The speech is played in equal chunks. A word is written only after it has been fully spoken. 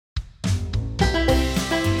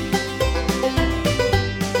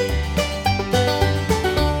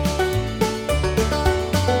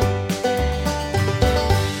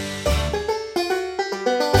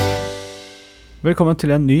Velkommen til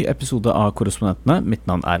en ny episode av Korrespondentene. Mitt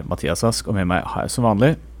navn er Mathias Ask, og med meg har jeg som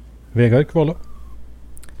vanlig Vegard Kvalle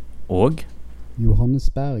og Johannes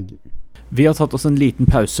Berg. Vi har tatt oss en liten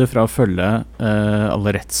pause fra å følge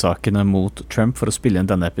alle rettssakene mot Trump for å spille inn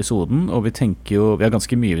denne episoden, og vi tenker jo, vi har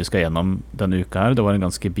ganske mye vi skal gjennom denne uka her. Det var en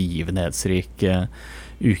ganske begivenhetsrik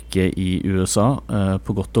uke i USA,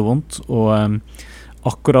 på godt og vondt, og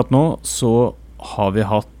akkurat nå så har vi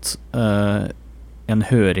hatt en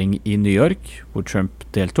høring i New York hvor Trump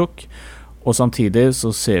deltok, og samtidig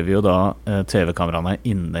så ser vi jo da TV-kameraene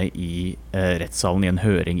inne i rettssalen i en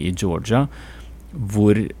høring i Georgia,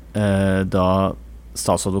 hvor da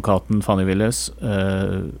statsadvokaten Fannie Willis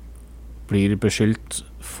blir beskyldt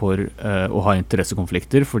for å ha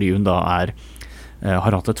interessekonflikter, fordi hun da har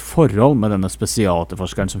hatt et forhold med denne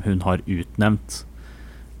spesialetterforskeren som hun har utnevnt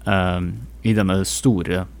i denne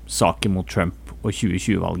store saken mot Trump og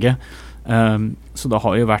 2020-valget. Så det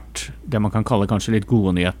har jo vært det man kan kalle kanskje litt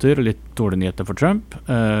gode nyheter og litt dårlige nyheter for Trump.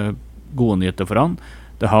 Gode nyheter for han.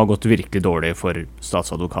 Det har gått virkelig dårlig for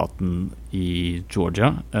statsadvokaten i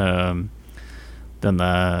Georgia.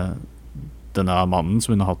 Denne mannen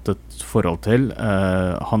som hun har hatt et forhold til,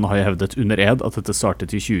 han har jo hevdet under ed at dette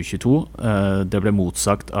startet i 2022. Det ble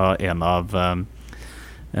motsagt av en av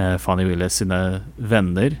Fannie Willis sine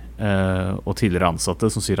venner og tidligere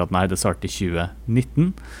ansatte som sier at nei, det startet i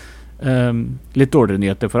 2019. Litt dårligere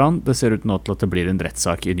nyheter for han. Det ser ut nå til at det blir en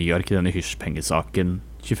rettssak i New York i denne hysjpengesaken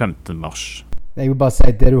 25. mars. Jeg vil bare si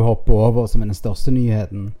det du hopper over som er den største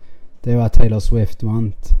nyheten. Det er jo at Taylor Swift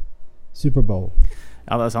vant Super Bowl.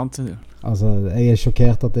 Ja, det er sant. Altså, jeg er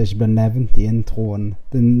sjokkert at det ikke ble nevnt i introen.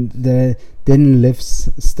 Din livs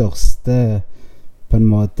største på en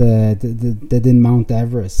måte, det er din Mount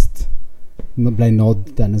Everest ble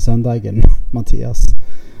nådd denne søndagen, Mathias.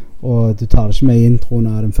 Og du tar det ikke med i introen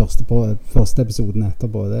av den første episoden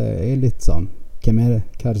etterpå. Det er litt sånn, hvem er det?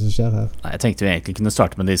 Hva er det som skjer her? Nei, jeg tenkte vi egentlig kunne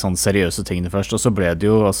starte med de sånn seriøse tingene først, og så ble det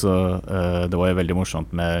jo, altså, det var jo veldig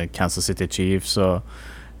morsomt med Kansas City Chiefs og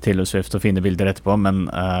Taylor Swift og fine bilder etterpå, men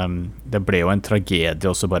det ble jo en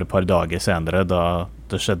tragedie også bare et par dager senere, da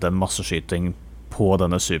det skjedde en masseskyting på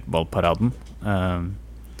denne Super Bowl-paraden.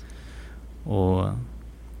 Og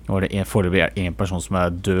nå er det foreløpig en person som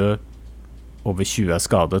er død, over 20 er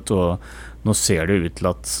skadet, og nå ser det ut til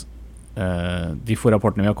at de få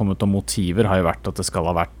rapportene vi har kommet om motiver har jo vært at det skal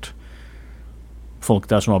ha vært folk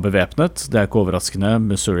der som var bevæpnet. Det er ikke overraskende.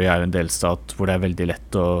 Missouri er jo en delstat hvor det er veldig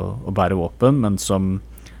lett å bære våpen, men som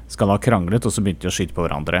skal ha kranglet, og så begynte de å skyte på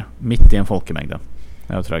hverandre midt i en folkemengde.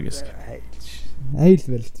 Det er jo tragisk. Helt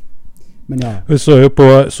vilt. Men ja. Vi så jo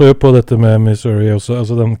på dette med Missouri også.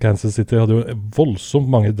 Altså den Kansas City hadde jo voldsomt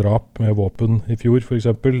mange drap med våpen i fjor, for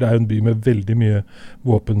eksempel. Det er jo en by med veldig mye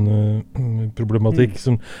våpenproblematikk.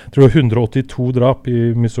 Jeg tror det var 182 drap i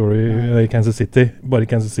Missouri, i Kansas City. Bare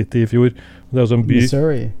i Kansas City i fjor. Det er altså en by...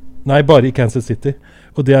 Missouri? Nei, bare i Kansas City.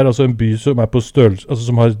 Og det er altså en by som er på størrelse, altså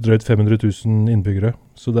som har drøyt 500 000 innbyggere.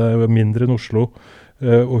 Så det er mindre enn Oslo,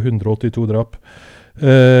 og 182 drap.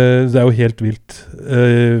 Det er jo helt vilt.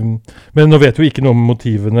 Men nå vet vi ikke noe om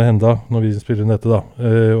motivene enda når vi spiller inn dette da,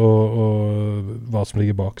 og hva som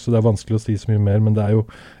ligger bak, så det er vanskelig å si så mye mer, men det er jo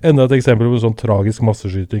enda et eksempel på sånn tragisk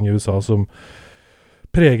masseskyting i USA som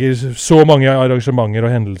preger så mange arrangementer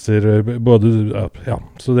og hendelser, både, ja,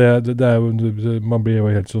 så det er jo, man blir jo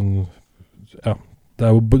helt sånn, ja, det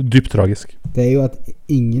er jo dypt tragisk. Det er jo at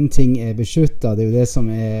ingenting er beskyttet, det er jo det som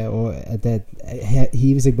er, og det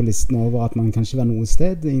hiver seg på listen over at man kan ikke være noe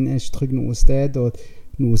sted, ingen er ikke trygg noe sted, og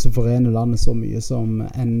noe som forener landet så mye som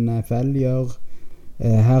NFL gjør.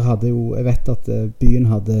 Her hadde jo, jeg vet at byen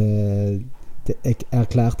hadde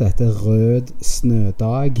erklært dette rød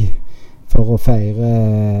snødag for å feire,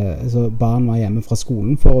 så barn var hjemme fra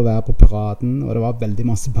skolen for å være på paraden, og det var veldig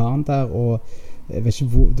masse barn der, og jeg vet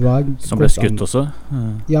ikke hvor, det var som ble skutt også?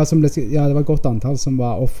 Ja, det var et godt antall som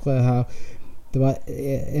var offre her. Det var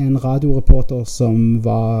en radioreporter som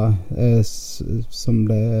som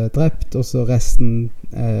ble drept, og så resten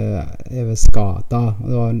er skadet.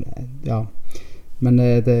 Det var, ja. Men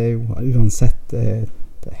det er jo uansett det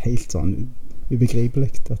er helt sånn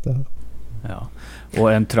ubegripelig dette her. Ja,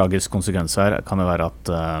 og en tragisk konsekvens her kan jo være at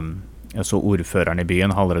jeg så ordføreren i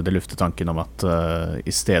byen har allerede luftet tanken om at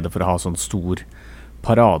i stedet for å ha sånn stor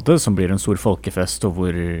parade som blir en stor folkefest og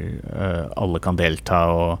hvor alle kan delta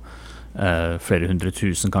og flere 100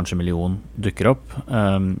 000, kanskje million dukker opp,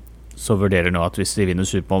 så vurderer nå at hvis de vinner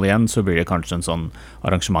Super Bowl igjen, så blir det kanskje en sånn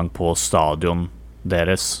arrangement på stadion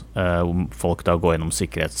deres, hvor folk da går gjennom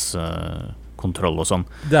sikkerhetskontroll og sånn.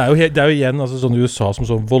 Det er jo igjen altså, sånn USA som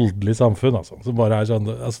sånn voldelig samfunn, altså, som bare er sånn,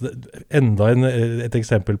 altså, enda et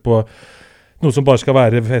eksempel på noe som bare skal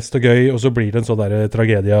være fest og gøy, og så blir det en sånn der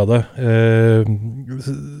tragedie av det.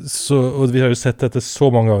 Og vi har jo sett dette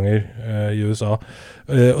så mange ganger i USA,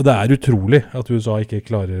 og det er utrolig at USA ikke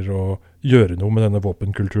klarer å gjøre noe med denne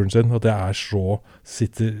våpenkulturen sin, at det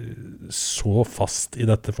sitter så fast i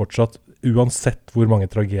dette fortsatt, uansett hvor mange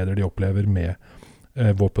tragedier de opplever med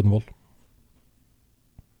våpenvold.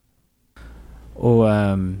 Og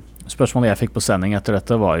spørsmålet jeg fikk på sending etter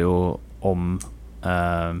dette var jo om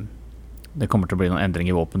det kommer til å bli noen endring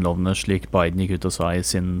i våpenlovene, slik Biden gikk ut og sa i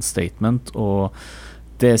sin statement, og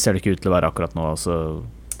det ser det ikke ut til å være akkurat nå. Altså,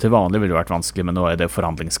 til vanlig ville det vært vanskelig, men nå er det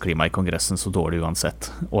forhandlingsklimaet i Kongressen så dårlig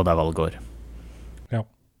uansett, og det er valgår. Ja.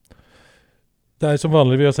 Det er som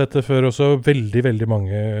vanlig, vi har sett det før også, veldig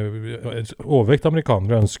mange overvekt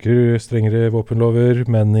amerikanere ønsker strengere våpenlover,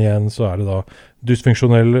 men igjen så er det da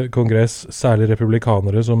dysfunksjonell kongress, særlig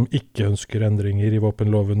republikanere som ikke ønsker endringer i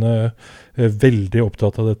våpenlovene, veldig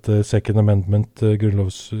opptatt av dette Second Amendment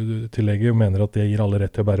grunnlovstillegget, og mener at det gir alle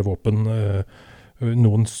rett til å bære våpen.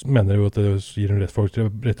 Noen mener jo at det gir en rett folk til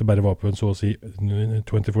å bære våpen, så å si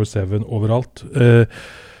 24/7 overalt.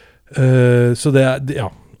 Så det er, ja,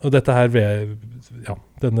 og dette her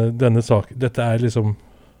denne saken, dette er liksom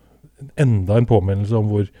enda en påminnelse om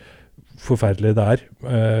hvor forferdelig det er,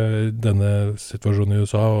 denne situasjonen i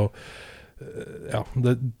USA, og ja,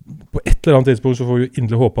 på et eller annet tidspunkt så får vi jo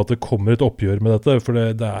inderlig håpe at det kommer et oppgjør med dette, for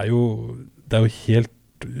det er jo helt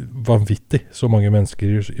vanvittig så mange mennesker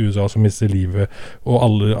i USA som mister livet, og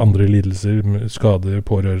alle andre lidelser, skader,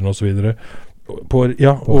 pårørende og så videre. Og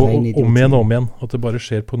om igjen, at det bare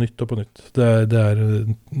skjer på nytt og på nytt. Det er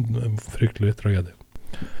en fryktelig tragedie.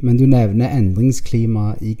 Men du nevner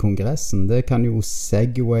endringsklima i Kongressen. Det kan jo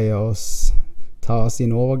segwaye oss, ta oss i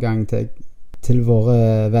en overgang til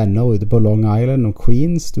våre venner ute på Long Island og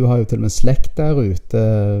Queens. Du har jo til og med slekt der ute.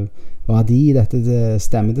 Var de i dette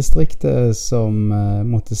stemmedistriktet som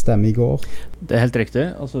måtte stemme i går? Det er helt riktig.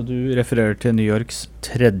 Altså, du refererer til New Yorks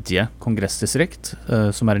 3. kongressdistrikt,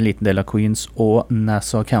 som er en liten del av Queens og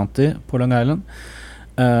Nassau County på Long Island.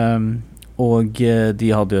 Og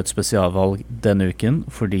de hadde jo et spesialvalg denne uken,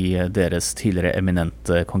 fordi deres tidligere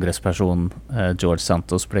eminente kongressperson George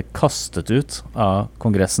Santos ble kastet ut av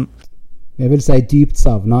kongressen. Jeg vil si dypt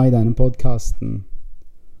savnet i denne podcasten.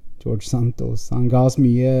 George Santos. Han ga oss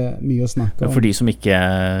mye å snakke om. For de som ikke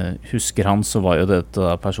husker han, så var jo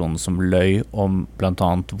dette personen som løy om blant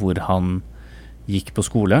annet hvor han gikk på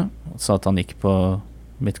skole. Sa at han gikk på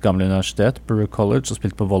mitt gamle universitet, Brewer College, og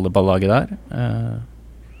spilte på volleyballaget der.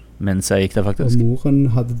 Mens jeg gikk der faktisk. Og moren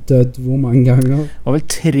hadde dødd hvor mange ganger? Det var vel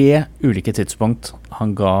 3 ulike tidspunkt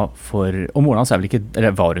han ga for... Og moren hans er vel ikke...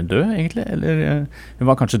 Eller var hun død egentlig? Eller hun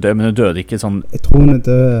var kanskje død, men hun døde ikke sånn... Jeg tror hun er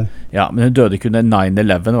død. Ja, men hun døde ikke under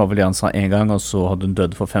 9/11, det var vel det han sa en gang, og så hadde hun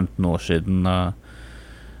dødd for 15 år siden en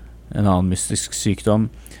annen mystisk sykdom.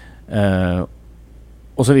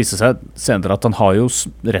 Og så viste det seg senere at han har jo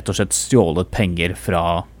rett og slett stjålet penger fra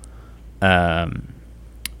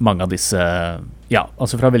mange av disse... Ja,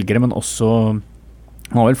 altså fra velgere, men også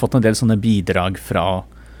han har vel fått en del sånne bidrag fra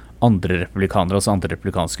andre republikanere, altså andre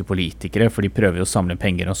republikanske politikere, for de prøver jo å samle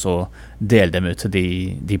penger og så dele dem ut til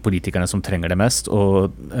de politikerne som trenger det mest,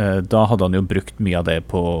 og da hadde han jo brukt mye av det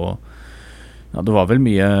på, ja, det var vel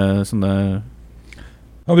mye sånne...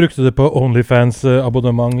 Han brukte det på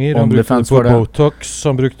OnlyFans-abonnementer, han brukte det på Botox,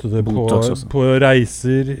 han brukte det på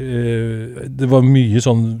reiser, det var mye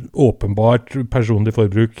sånn åpenbart personlig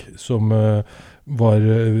forbruk som...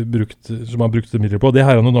 som han brukte midler på. Det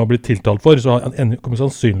her han nå blitt tiltalt for, så han kommer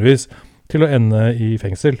sannsynligvis til å ende i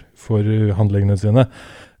fengsel for handlingene sine.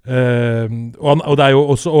 Og det er jo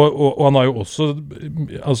også, og han har jo også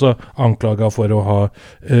altså, anklaget for å ha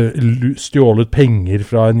stjålet penger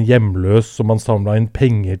fra en hjemløs som han samlet inn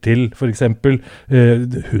penger til, for eksempel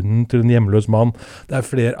hunden til en hjemløs mann. Det er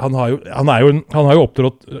flere, han har jo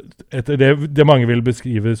opptrådt etter det mange vil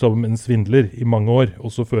beskrive som en svindler i mange år,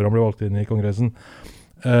 også før han ble valgt inn i Kongressen.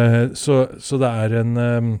 Så det er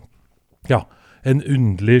en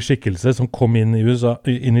underlig skikkelse som kom inn i USA,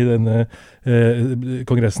 inn i denne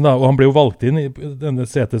kongressen da, og han ble jo valgt inn i denne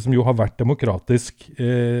setet som jo har vært demokratisk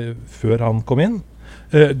før han kom inn.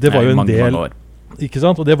 Det var jo en del, ikke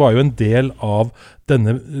sant? Og det var jo en del av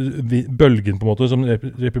denne bølgen på en måte som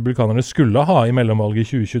republikanerne skulle ha i mellomvalget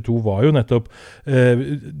i 2022 var jo nettopp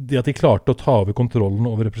det at de klarte å ta over kontrollen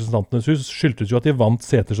over representantenes hus, skyldtes jo at de vant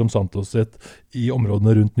seter som Santos i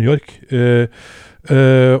områdene rundt New York.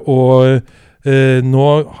 Og Nå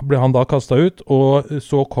ble han da kastet ut, og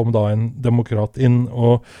så kom da en demokrat inn,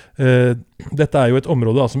 og dette jo et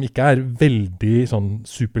område da, som ikke veldig sånn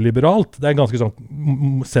superliberalt. Det ganske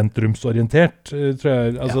sånn sentrumsorientert, tror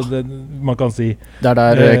jeg, altså man kan si. Det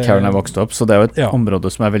der Karen vokst opp, så det jo et område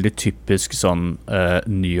som veldig typisk sånn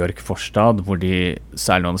New York-forstad, hvor de,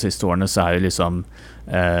 særlig noen de siste årene, så det liksom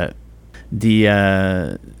de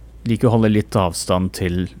liker å holde litt avstand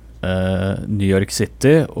til New York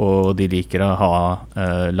City, og de liker å ha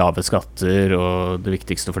lave skatter, og det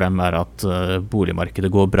viktigste for dem at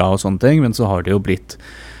boligmarkedet går bra og sånne ting, men så har det jo blitt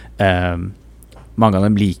mange av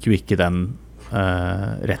dem liker jo ikke den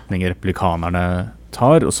retningen republikanerne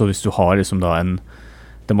tar, og så hvis du har liksom da en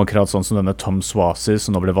demokrat sånn som denne Tom Suozzi,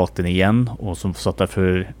 som nå ble valgt inn igjen, og som satt der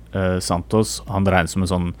før Santos, han regnes som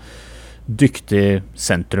en sånn dyktig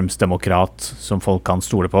sentrumsdemokrat som folk kan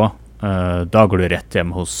stole på. Da går du rett hjem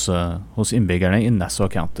hos innbyggerne i Nassau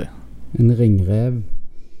County. En ringrev.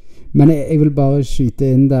 Men jeg vil bare skyte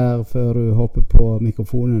inn der før du hopper på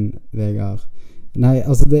mikrofonen, Vegard. Nei,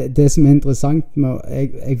 altså det som interessant med,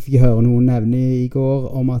 jeg fikk høre noen nevne i går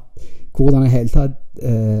om at hvordan i hele tatt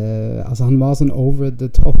altså han var sånn over the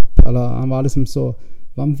top, eller han var liksom så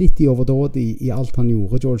vanvittig overdådig i alt han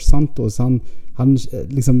gjorde. George Santos, han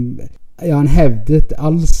liksom han hevdet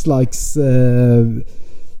all slags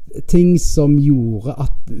ting som gjorde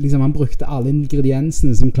at liksom, han brukte alle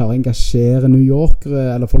ingrediensene som klarer å engasjere New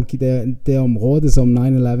Yorkere eller folk i det området, som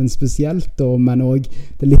 9/11 spesielt, men også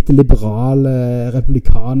det litt liberale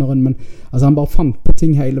republikaneren, men altså, han bare fant på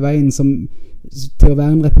ting hele veien som til å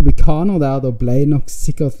være en republikaner der, da ble nok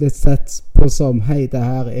sikkert litt sett på som hei, det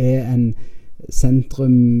her en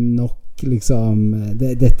sentrum nok liksom,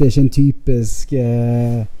 dette ikke en typisk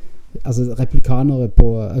altså replikanere på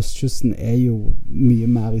østkysten jo mye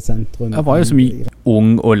mer i sentrum. Han var jo så mye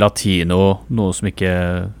ung og latino, noe som ikke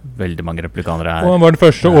veldig mange replikanere og han var den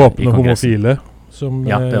første åpne homofile som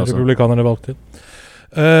republikanerne valgte.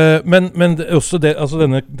 Men også altså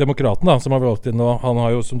denne demokraten da, som har valgt inn nå, han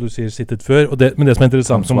har jo, som du sier, sittet før, men det som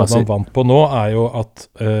interessant som han vant på nå, jo at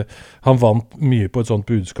han vant mye på et sånt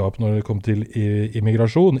budskap når det kom til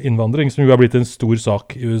immigrasjon, innvandring, som jo har blitt en stor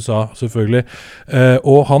sak i USA, selvfølgelig.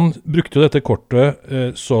 Og han brukte jo dette kortet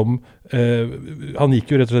som han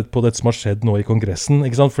gikk jo rett og slett på det som har skjedd nå i Kongressen,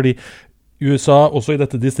 ikke sant? Fordi USA, også i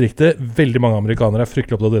dette distriktet, veldig mange amerikanere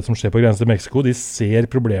fryktelig opptatt av det som skjer på grensen til Mexico. De ser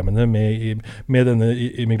problemene med denne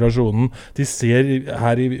immigrasjonen. De ser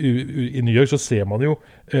her i New York, så ser man jo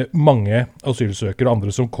mange asylsøkere og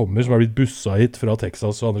andre som kommer, som har blitt busset hit fra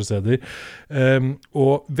Texas og andre steder.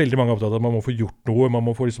 Og veldig mange er opptatt av at man må få gjort noe, man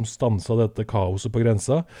må få liksom stanset dette kaoset på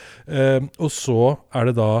grensa. Og så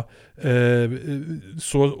det da,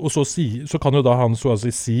 så kan jo da han så å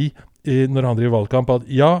si når han driver valgkamp at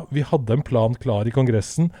ja, vi hadde en plan klar i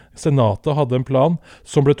Kongressen, Senatet hadde en plan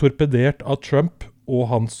som ble torpedert av Trump og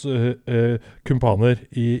hans kumpaner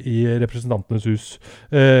i representantenes hus.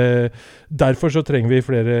 Derfor så trenger vi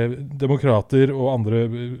flere demokrater og andre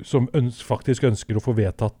som faktisk ønsker å få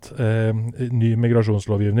vedtatt ny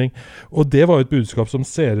migrasjonslovgivning. Og det var jo et budskap som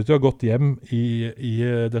ser ut til å ha gått hjem i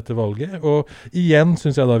dette valget. Og igjen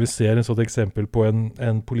synes jeg da vi ser en sånn eksempel på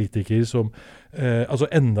en politiker som altså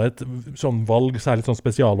enda et sånn valg, særlig sånn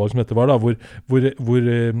spesialvalg som dette var da, hvor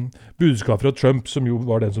budskapet fra Trump, som jo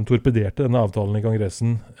var den som torpederte denne avtalen i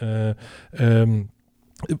Kongressen,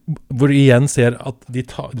 hvor igjen ser at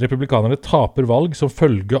republikanerne taper valg som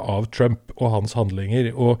følge av Trump og hans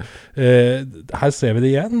handlinger, og her ser vi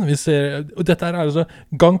det igjen. Og dette altså,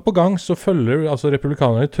 gang på gang så følger altså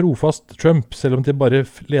republikanerne trofast Trump, selv om de bare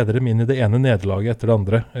leder dem inn i det ene nederlaget etter det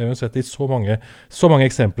andre. Vi har sett i så mange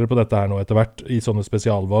eksempler på dette her nå etter hvert, i sånne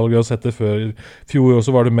spesialvalg. Vi har sett det før fjor, og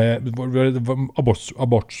så var det med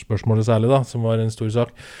abortspørsmålet særlig da, som var en stor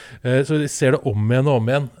sak. Så vi ser det om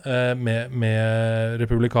igjen med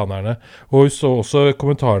republikanerne. Og vi så også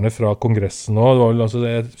kommentarene fra Kongressen nå. Det var vel, altså,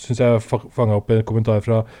 jeg synes jeg fanget opp en kommentar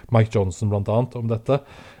fra Mike Johnson blant annet om dette,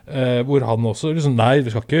 hvor han også liksom, nei,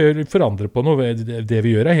 vi skal ikke forandre på noe, det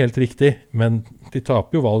vi gjør helt riktig, men de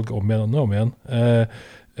taper jo valg om igjen.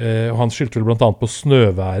 Han skyldte vel blant annet på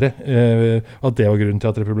snøværet, at det var grunnen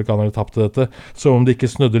til at republikanerne tapte dette, som om det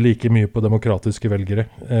ikke snødde like mye på demokratiske velgere.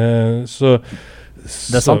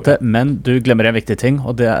 Det sant det, men du glemmer en viktig ting,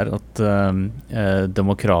 og det at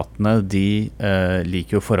demokratene, de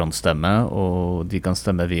liker jo forhåndsstemme, og de kan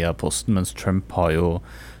stemme via posten, mens Trump har jo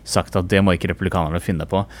sagt at det må ikke republikanerne finne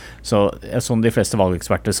på. Så som de fleste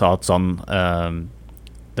valgeksperter sa at sånn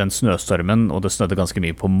den snøstormen, og det snødde ganske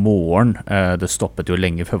mye på morgen, det stoppet jo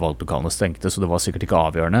lenge før valglokalene stengte, så det var sikkert ikke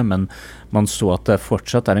avgjørende, men man så at det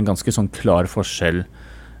fortsatt en ganske sånn klar forskjell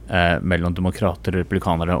mellom demokrater og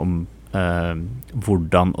republikanere om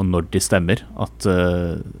hvordan og når de stemmer, at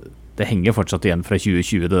det henger fortsatt igjen fra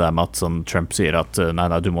 2020, det der med at sånn, Trump sier at nei,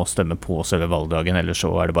 du må stemme på selve valgdagen, ellers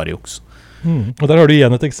så det bare juks. Og der har du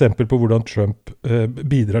igjen et eksempel på hvordan Trump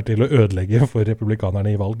bidrar til å ødelegge for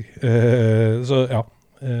republikanerne i valg. Så ja,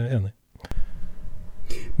 enig.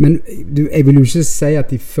 Men jeg vil jo ikke si at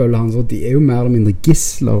de føler han så, de jo mer eller mindre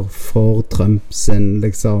gisler for Trump sin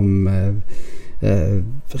liksom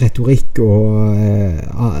retorikk og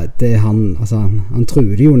det han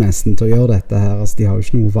truer jo nesten til å gjøre dette her, altså de har jo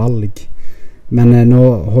ikke noe valg. Men nå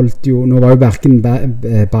var jo hverken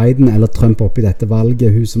Biden eller Trump oppe i dette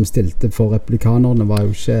valget. Hun som stilte for republikanerne var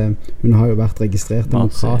jo ikke, hun har jo vært registrert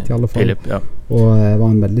demokrat i alle fall. Philip, ja. Og var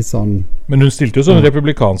en veldig sånn... Men hun stilte jo som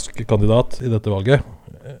republikansk kandidat i dette valget.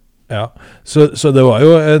 Ja, så det var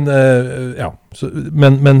jo en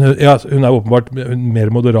men ja, hun åpenbart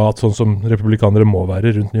mer moderat, sånn som republikanere må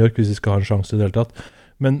være rundt New York hvis de skal ha en sjanse i det hele tatt.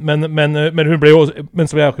 Men hun ble jo også, men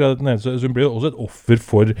som jeg akkurat nevnte, så hun ble jo også et offer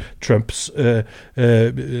for Trumps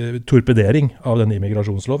torpedering av denne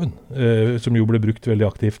immigrasjonsloven, som jo ble brukt veldig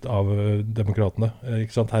aktivt av demokratene.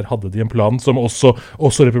 Ikke sant? Her hadde de en plan som også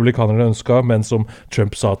republikanerne ønsket, men som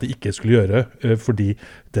Trump sa at de ikke skulle gjøre, fordi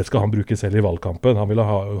det skal han bruke selv i valgkampen. Han ville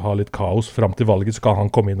ha litt kaos frem til valget, så kan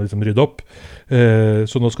han komme inn og liksom rydde opp.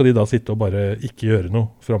 Så nå skal de da sitte og bare ikke gjøre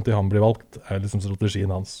noe frem til han blir valgt, liksom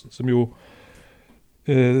strategien hans, som jo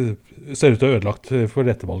ser ut til å ødelagt for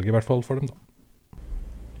dette valget i hvert fall for dem da.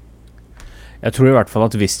 Jeg tror i hvert fall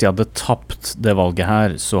at hvis de hadde tapt det valget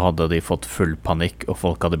her, så hadde de fått full panikk, og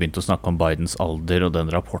folk hadde begynt å snakke om Bidens alder og den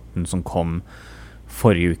rapporten som kom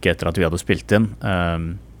forrige uke etter at vi hadde spilt inn.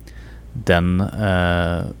 Den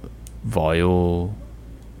var jo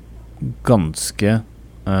ganske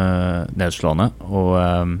nedslående, og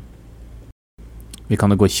vi kan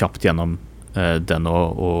jo gå kjapt gjennom den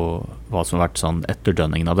og hva som har vært sånn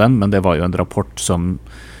etterdønningen av den, men det var jo en rapport som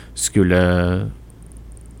skulle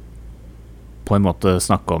på en måte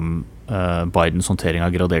snakke om Bidens håndtering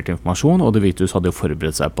av gradert informasjon, og Det hvite hus hadde jo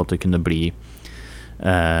forberedt seg på at det kunne bli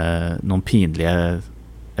noen pinlige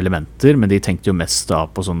elementer, men de tenkte jo mest da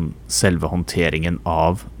på sånn selve håndteringen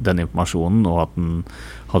av den informasjonen, og at den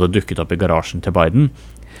hadde dukket opp i garasjen til Biden.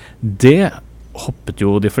 Det hoppet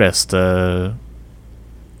jo de fleste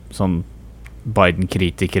sånn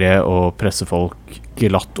Biden-kritikere og pressefolk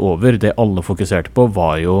glatt over. Det alle fokuserte på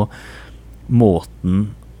var jo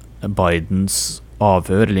måten Bidens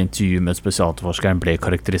avhør eller intervju med spesialvalgforskeren ble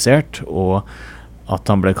karakterisert, og at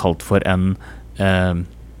han ble kalt for en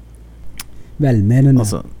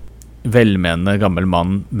velmenende gammel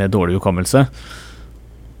mann med dårlig hukommelse,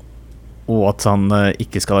 og at han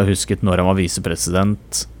ikke skal ha husket når han var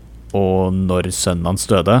visepresident og når sønnen hans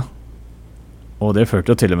døde. Og det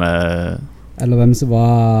førte jo til og med eller hvem som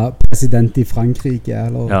var president i Frankrike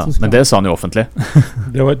eller ja, men det sa han jo offentlig.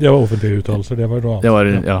 det var offentlige uttalelser, det var noe annet. Det var,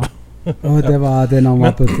 ja. Det var det når han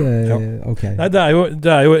var på ok. Nei, det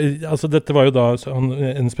er jo altså dette var jo da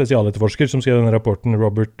en spesialetterforsker som skrev denne rapporten,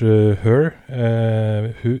 Robert Hur,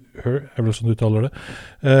 vel sånn du uttaler det,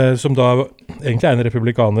 som da egentlig en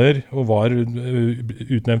republikaner og var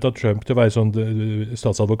utnevnt av Trump til å være sånn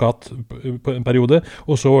statsadvokat på en periode,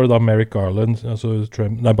 og så var det da Merrick Garland, altså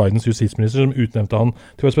Bidens justisminister, som utnevnte han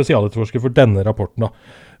til å være spesialetterforsker for denne rapporten da.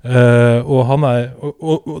 Og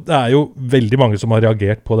det er jo veldig mange som har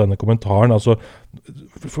reagert på denne kommentaren, altså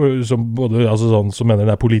som både sånn, som mener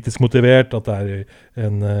det politisk motivert, at det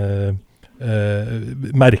en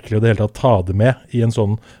merkelig å det hele tatt ta det med i en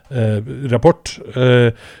sånn rapport,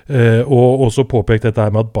 og også påpekt dette her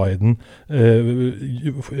med at Biden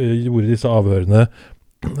gjorde disse avhørene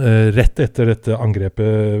rett etter dette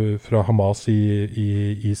angrepet fra Hamas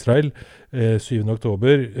i Israel 7.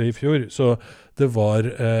 oktober i fjor, så det var,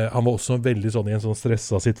 han var også veldig sånn i en sånn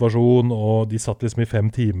stresset situasjon, og de satt liksom i 5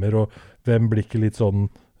 timer, og hvem blir ikke litt sånn,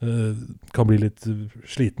 kan bli litt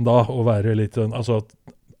sliten da, og være litt sånn, altså at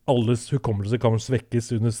alles hukommelse kan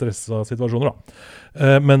svekkes under stresset situasjoner da.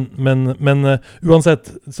 Men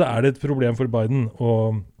uansett så det et problem for Biden,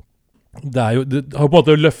 og det har på en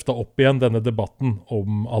måte løftet opp igjen denne debatten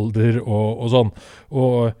om alder og sånn,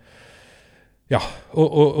 og ja,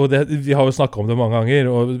 og det, vi har jo snakket om det mange ganger,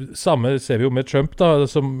 og samme ser vi jo med Trump da,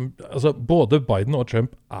 som, altså både Biden og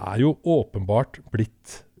Trump jo åpenbart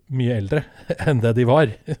blitt mye eldre enn det de var.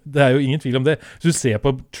 Det jo ingen tvil om det. Så du ser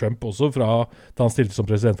på Trump også fra da han stilte som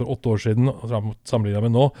president for 8 år siden, og sammenlignet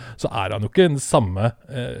med nå, så han jo ikke den samme,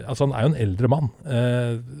 altså han jo en eldre mann.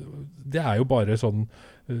 Det jo bare sånn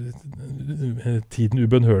tiden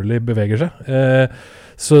ubønnhørlig beveger seg.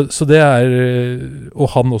 Så det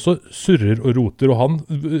og han også surrer og roter, og han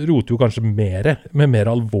roter jo kanskje med mer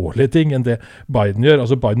alvorlige ting enn det Biden gjør.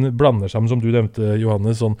 Altså Biden blander sammen, som du nevnte,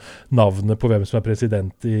 Johannes, sånn navnet på hvem som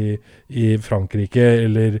president i Frankrike,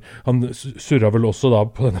 eller han surret vel også da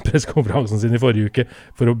på denne pressekonferansen sin i forrige uke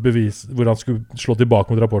for å bevise, hvor han skulle slå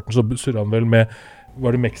tilbake mot rapporten, så surret han vel med,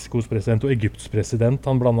 var det Mexikos president og Egypts president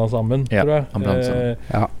han blandet sammen, tror jeg. Han blandet sammen.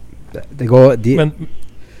 Ja, det går...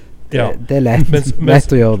 Det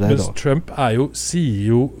lett å gjøre det mens da. Trump sier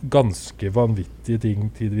jo ganske vanvittige ting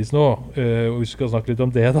tidvis nå, og hvis vi skal snakke litt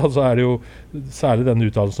om det da, så det jo særlig denne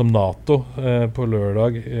uttalelsen om Nato på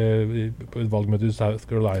lørdag på et valgmøte i South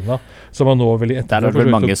Carolina, som han nå vel i Der det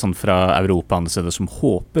vel mange sånn fra Europa andre steder som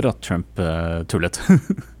håper at Trump tullet.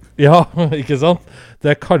 Ja, ikke sant?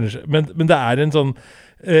 Det kanskje, men det en sånn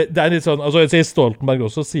det litt sånn, altså jeg sier Stoltenberg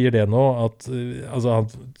også sier det nå, at altså han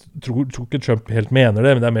tror ikke Trump helt mener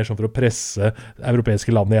det, men det mer sånn for å presse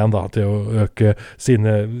europeiske land igjen da, til å øke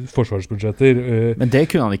sine forsvarsbudsjetter. Men det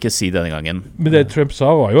kunne han ikke si denne gangen. Men det Trump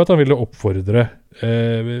sa var jo at han ville oppfordre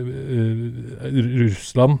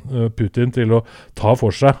Russland, Putin, til å ta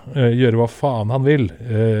for seg, gjøre hva faen han vil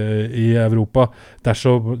i Europa,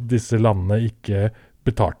 dersom disse landene ikke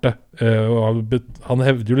betalte. Han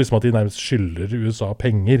hevder jo liksom at de nærmest skylder USA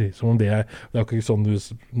penger, som om det er jo ikke sånn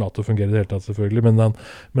NATO fungerer i det hele tatt selvfølgelig, men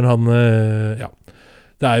han ja,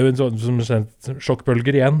 det jo en sånn som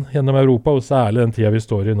sjokkbølger igjen gjennom Europa, og særlig den tida vi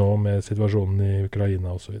står i nå med situasjonen i Ukraina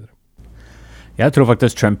og så videre. Jeg tror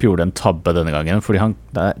faktisk Trump gjorde en tabbe denne gangen, fordi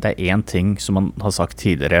det en ting som han har sagt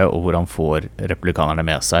tidligere, og hvor han får republikanerne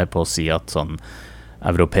med seg på å si at sånn,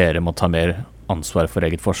 europeere må ta mer ansvar for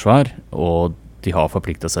eget forsvar, og de har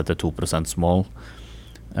forpliktet seg til 2%-mål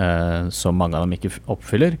som mange av dem ikke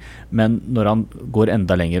oppfyller. Men når han går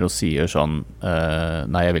enda lenger og sier sånn,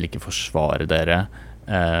 nei, jeg vil ikke forsvare dere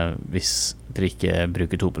hvis dere ikke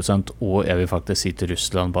bruker 2%, og jeg vil faktisk si til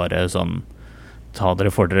Russland bare sånn, ta dere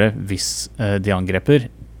for dere hvis de angreper.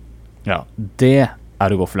 Ja, det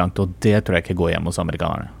å gå for langt, og det tror jeg ikke går hjem hos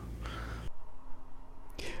amerikanerne.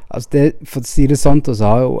 Altså for å si det sånn, så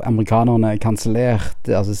har jo amerikanerne kansellert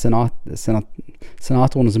altså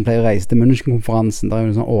senatorene som pleier å reise til München-konferansen. Det jo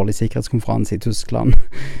en sånn årlig sikkerhetskonferanse i Tyskland,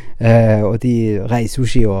 og de reiser jo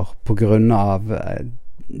ikke i år på grunn av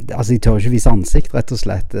altså de tør ikke vise ansikt rett og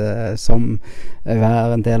slett, som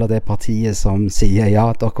er en del av det partiet som sier ja,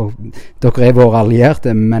 dere våre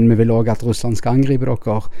allierte, men vi vil også at Russland skal angripe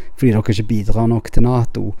dere fordi dere ikke bidrar nok til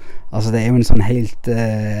Nato. Altså det jo en sånn helt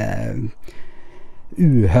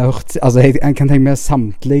uhørt, altså jeg kan tenke meg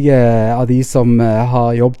samtlige av de som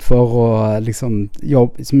har jobbet for å liksom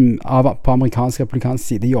på amerikansk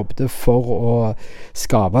republikansk side jobbet for å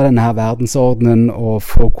skape denne her verdensordenen og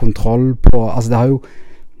få kontroll på, altså det har jo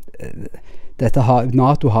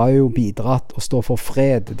NATO har jo bidratt å stå for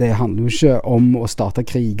fred. Det handler jo ikke om å starte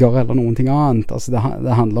kriger eller noen ting annet. Altså det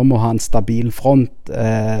handler om å ha en stabil front,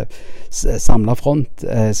 samlet front,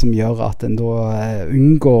 som gjør at en da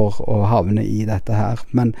unngår å havne i dette her.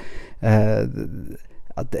 Men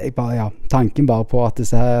at jeg bare, ja, tanken bare på at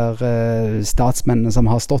disse her statsmennene som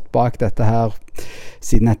har stått bak dette her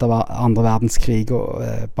siden etter andre verdenskrig og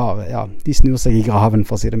bare, ja, de snur seg i graven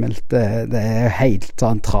for å si det mildt. Det helt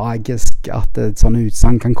sånn tragisk at sånne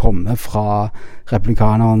utsagn kan komme fra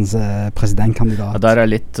republikanerens presidentkandidat. Ja, der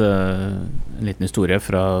en liten historie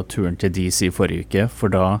fra turen til DC i forrige uke, for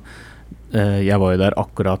da jeg var jo der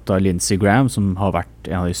akkurat da Lindsey Graham, som har vært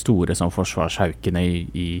en av de store som forsvarshaukene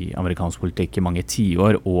i amerikansk politikk i mange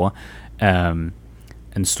tiår, og en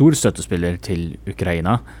stor støttespiller til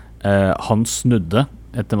Ukraina. Han snudde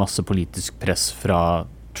etter masse politisk press fra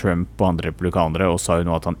Trump og andre republikanere, og sa jo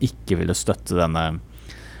nå at han ikke ville støtte denne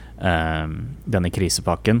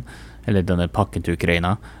krisepakken, eller denne pakken til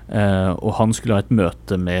Ukraina. Og han skulle ha et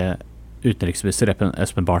møte med utenriksminister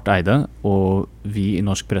Espen Barth Eide, og vi i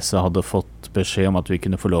norsk presse hadde fått beskjed om at vi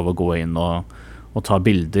kunne få lov å gå inn og ta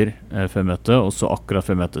bilder før møtet, og så akkurat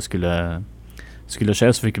før møtet skulle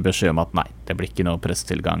skje, så fikk vi beskjed om at nei, det blir ikke noe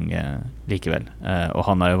pressetilgang likevel. Og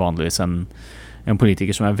han jo vanligvis en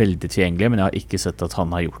politiker som veldig tilgjengelig, men jeg har ikke sett at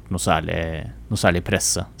han har gjort noe særlig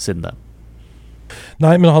presse siden det.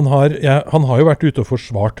 Nei, men han har jo vært ute og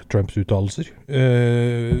forsvart Trumps uttalelser.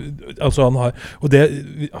 Altså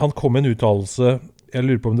han kom med en uttalelse jeg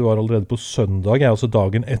lurer på om det var allerede på søndag, altså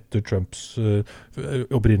dagen etter Trumps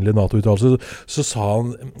opprinnelige NATO-uttalelse, så sa han,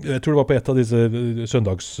 jeg tror det var på et av disse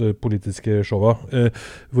søndagspolitiske showa,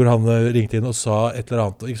 hvor han ringte inn og sa et eller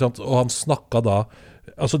annet, ikke sant? Og han snakket da,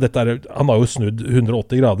 altså han har jo snudd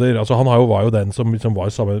 180 grader, altså han var jo den som liksom var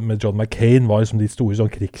sammen med John McCain, var liksom de store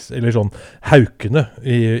sånn eller sånn haukene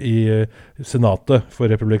i senatet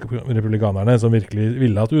for republikanerne, som virkelig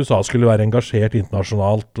ville at USA skulle være engasjert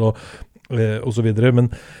internasjonalt og så videre, men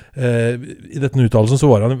i dette uttalelsen så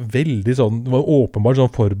var han veldig sånn, det var åpenbart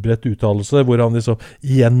sånn forberedt uttalelse, hvor han liksom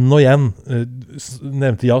igjen og igjen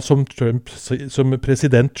nevnte som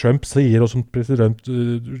president Trump sier, og som president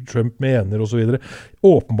Trump mener, og så videre.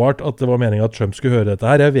 Åpenbart at det var meningen at Trump skulle høre dette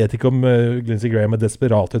her. Jeg vet ikke om Lindsey Graham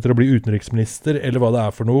desperat etter å bli utenriksminister, eller hva det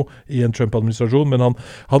for noe i en Trump-administrasjon, men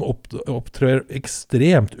han opptrer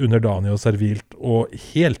ekstremt underdanig og servilt, og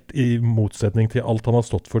helt i motsetning til alt han har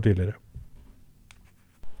stått for tidligere.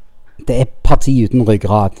 Det parti uten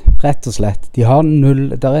ryggrad, rett og slett. Det er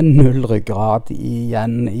null ryggrad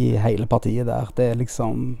igjen i hele partiet der. Det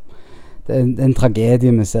liksom, det er en tragedie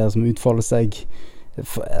vi ser som utfolder seg,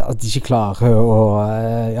 at de ikke klarer å,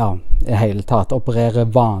 i hele tatt operere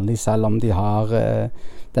vanlig, selv om de har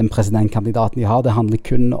den presidentkandidaten de har. Det handler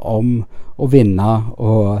kun om å vinne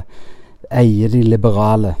og eie de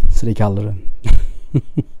liberale, som de kaller det.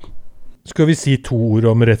 Skal vi si 2 ord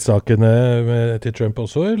om rettssakene til Trump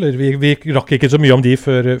også, eller? Vi rakk ikke så mye om de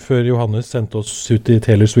før Johannes sendte oss ut i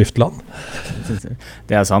Taylor Swift-land.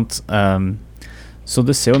 Det er sant. Så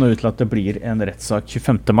det ser jo nå ut til at det blir en rettssak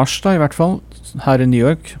 25. mars da, i hvert fall, her i New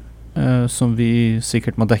York, som vi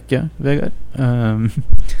sikkert må dekke, Vegard.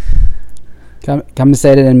 Kan vi si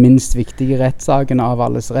det er den minst viktige rettssaken av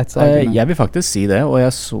alles rettssakene? Jeg vil faktisk si det, og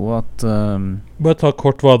jeg så at bare ta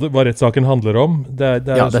kort hva rettssaken handler om.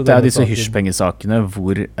 Dette er disse hysjpengesakene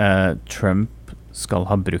hvor Trump skal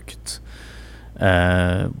ha brukt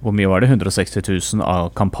hvor mye var det? 160 000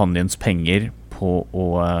 av kampanjens penger på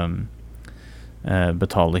å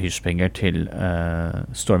betale hysjpenger til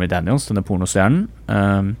Stormy Daniels, denne pornostjernen.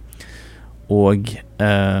 Og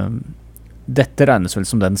dette regnes vel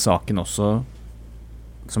som den saken også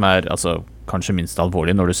som altså kanskje minst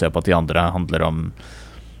alvorlig når du ser på at de andre handler om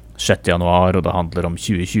 6. januar, og det handler om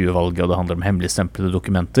 2020-valget, og det handler om hemmeligstemplede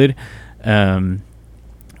dokumenter.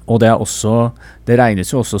 Og det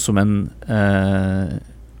regnes jo også som en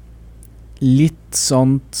litt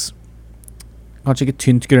sånt, kanskje ikke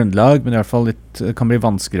tynt grunnlag, men i hvert fall kan bli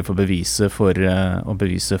vanskeligere å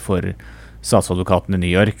bevise for statsadvokaten i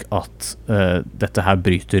New York at dette her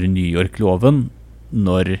bryter New York-loven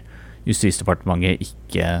når Justisdepartementet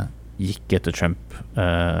ikke gikk etter Trump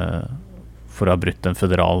for å ha brutt en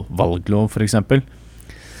federal valglov, for eksempel.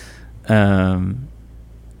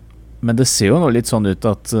 Men det ser jo nå litt sånn ut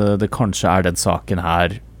at det kanskje den saken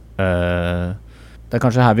her det er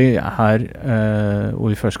kanskje her hvor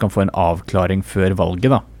vi først kan få en avklaring før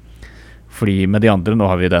valget da. Fordi med de andre, nå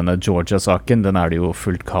har vi denne Georgia-saken, den det jo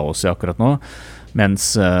fullt kaos i akkurat nå,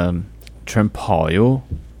 mens Trump har jo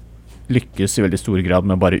lykkes i veldig stor grad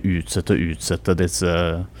med å bare utsette disse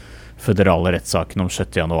federale rettssakene om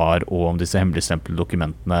 6. januar og om disse hemmeligstemplede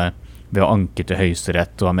dokumentene ved å anke til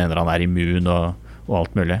høyesterett, og han mener han immun og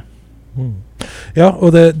alt mulig. Ja,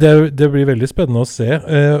 og det blir veldig spennende å se.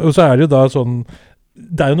 Og så det jo da sånn,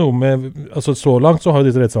 det jo noe med, altså så langt så har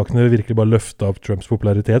disse rettssakene virkelig bare løftet opp Trumps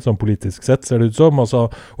popularitet, sånn politisk sett, ser det ut som, altså,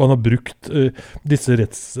 og han har brukt disse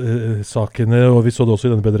rettssakene, og vi så det også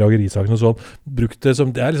i denne bedragerisaken og sånn, brukt det som,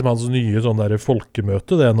 det liksom hans nye sånn der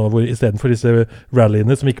folkemøte, det nå, hvor i stedet for disse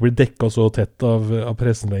rallyene som ikke blir dekket så tett av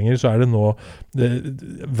pressen lenger, så det nå,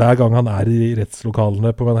 hver gang han i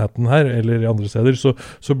rettslokalene på Manhattan her, eller i andre steder, så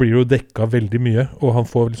blir det jo dekket veldig mye, og han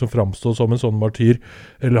får liksom framstå som en sånn martyr,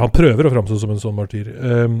 eller han prøver å framstå som en sånn martyr.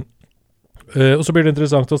 Og så blir det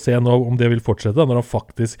interessant å se nå om det vil fortsette da, når han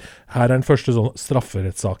faktisk, her den første sånn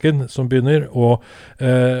strafferettssaken som begynner, og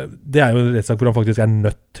det jo en rettssak hvor han faktisk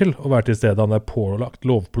nødt til å være til stede, han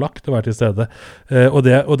lovpålagt å være til stede,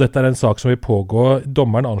 og dette en sak som vil pågå,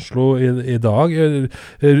 dommeren anslo i dag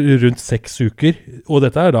rundt 6 uker, og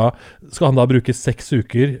dette da, skal han da bruke 6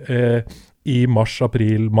 uker i mars,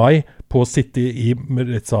 april, mai på å sitte i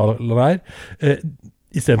rettssalen her,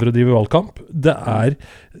 i stedet for å drive valgkamp. Det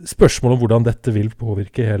spørsmål om hvordan dette vil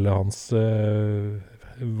påvirke hele hans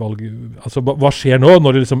valg. Altså, hva skjer nå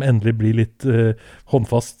når det liksom endelig blir litt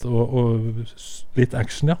håndfast og litt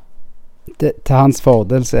action, ja? Til hans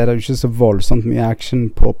fordel så det jo ikke så voldsomt mye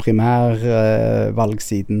action på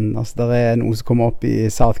primærvalgsiden. Altså, det noe som kommer opp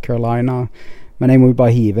i South Carolina Men jeg må jo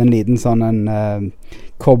bare hive en liten sånn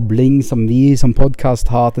kobling som vi som podcast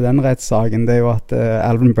har til den rettssaken. Det er jo at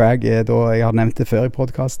Alvin Bragg er da, jeg har nevnt det før i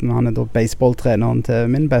podcasten, han er da baseballtreneren til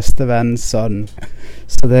min beste venns sønn.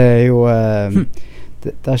 Så det er jo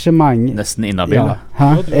det er ikke mange nesten inhabil.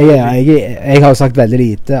 Jeg har jo sagt veldig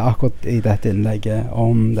lite akkurat i dette innlegget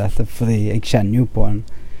om dette, fordi jeg kjenner jo på en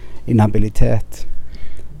inhabilitet.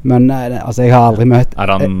 Men altså, jeg har aldri møtt...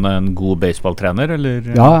 han en god baseballtrener,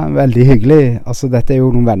 eller? Ja, veldig hyggelig. Altså, dette er jo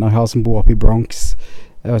noen venner jeg har som bor oppe i Bronx,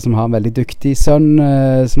 som har en veldig dyktig sønn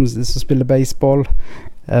som spiller baseball.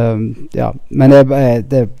 Ja, men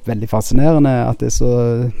det er veldig fascinerende at det er så...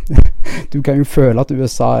 Du kan jo føle at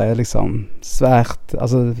USA er liksom svært...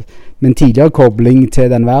 Altså, min tidligere kobling til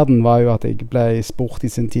den verden var jo at jeg ble spurt i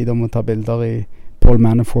sin tid om å ta bilder i Paul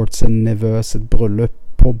Manaforts nevø sitt bryllup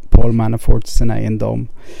på Paul Manaforts sin eiendom.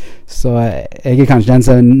 Så jeg er kanskje den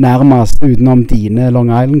som nærmest utenom dine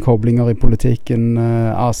Long Island-koblinger i politikken,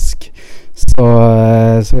 Ask. Så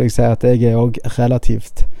vil jeg si at jeg er også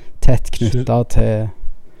relativt tett knyttet til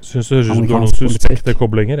Synes du høres ut som du har noen suspekte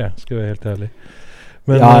koblinger, jeg skal være helt ærlig.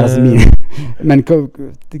 Men, ja, altså men hva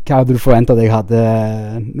hadde du forventet at jeg hadde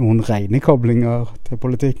noen rene koblinger til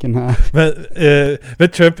politikken her? Men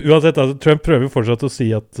Trump, uansett, altså, Trump prøver fortsatt å si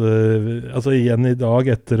at altså igjen i dag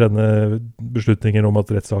etter denne beslutningen om at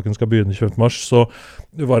rettssaken skal begynne 20. mars, så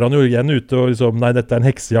var han jo igjen ute og liksom, nei, dette er en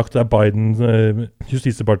heksejakt, det er Biden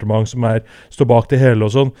justisdepartement som står bak det hele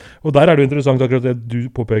og sånn. Og der er det jo interessant akkurat det du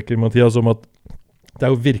påpeker, Mathias, om at det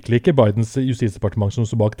er jo virkelig ikke Bidens justisdepartement som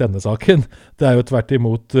står bak denne saken. Det er jo tvert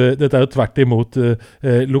imot, dette er jo tvert imot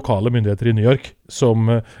lokale myndigheter i New York som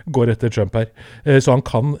går etter Trump her. Så han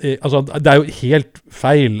kan, altså det er jo helt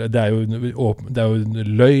feil, det er jo en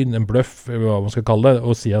løgn, en bløff, hva man skal kalle det,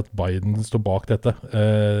 å si at Biden står bak dette.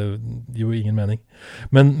 Det gir jo ingen mening.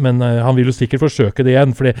 Men han vil jo sikkert forsøke det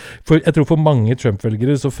igjen, for jeg tror for mange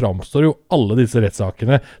Trump-velgere så framstår jo alle disse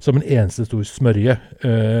rettssakene som en eneste stor smørje.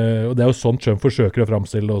 Og det er jo sånn Trump forsøker å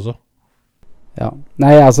framstille det også. Ja,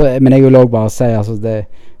 nei, altså, men jeg vil også bare si, altså det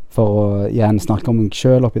for å igjen snakke om meg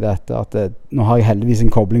selv oppi dette, at nå har jeg heldigvis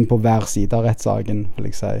en kobling på hver side av rettssaken, vil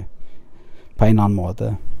jeg si, på en eller annen måte.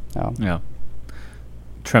 Ja.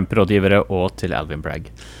 Trump-rådgivere og til Alvin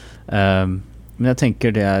Bragg. Men jeg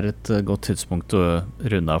tenker det er et godt tidspunkt å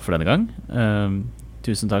runde av for denne gang.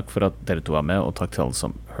 Tusen takk for at dere to var med, og takk til alle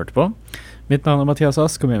som hørte på. Mitt navn er Mathias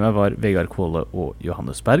Ask, og med meg var Vegard Kvåle og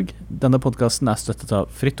Johannes Berg. Denne podcasten er støttet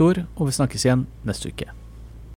av Fritt Ord, og vi snakkes igjen neste uke.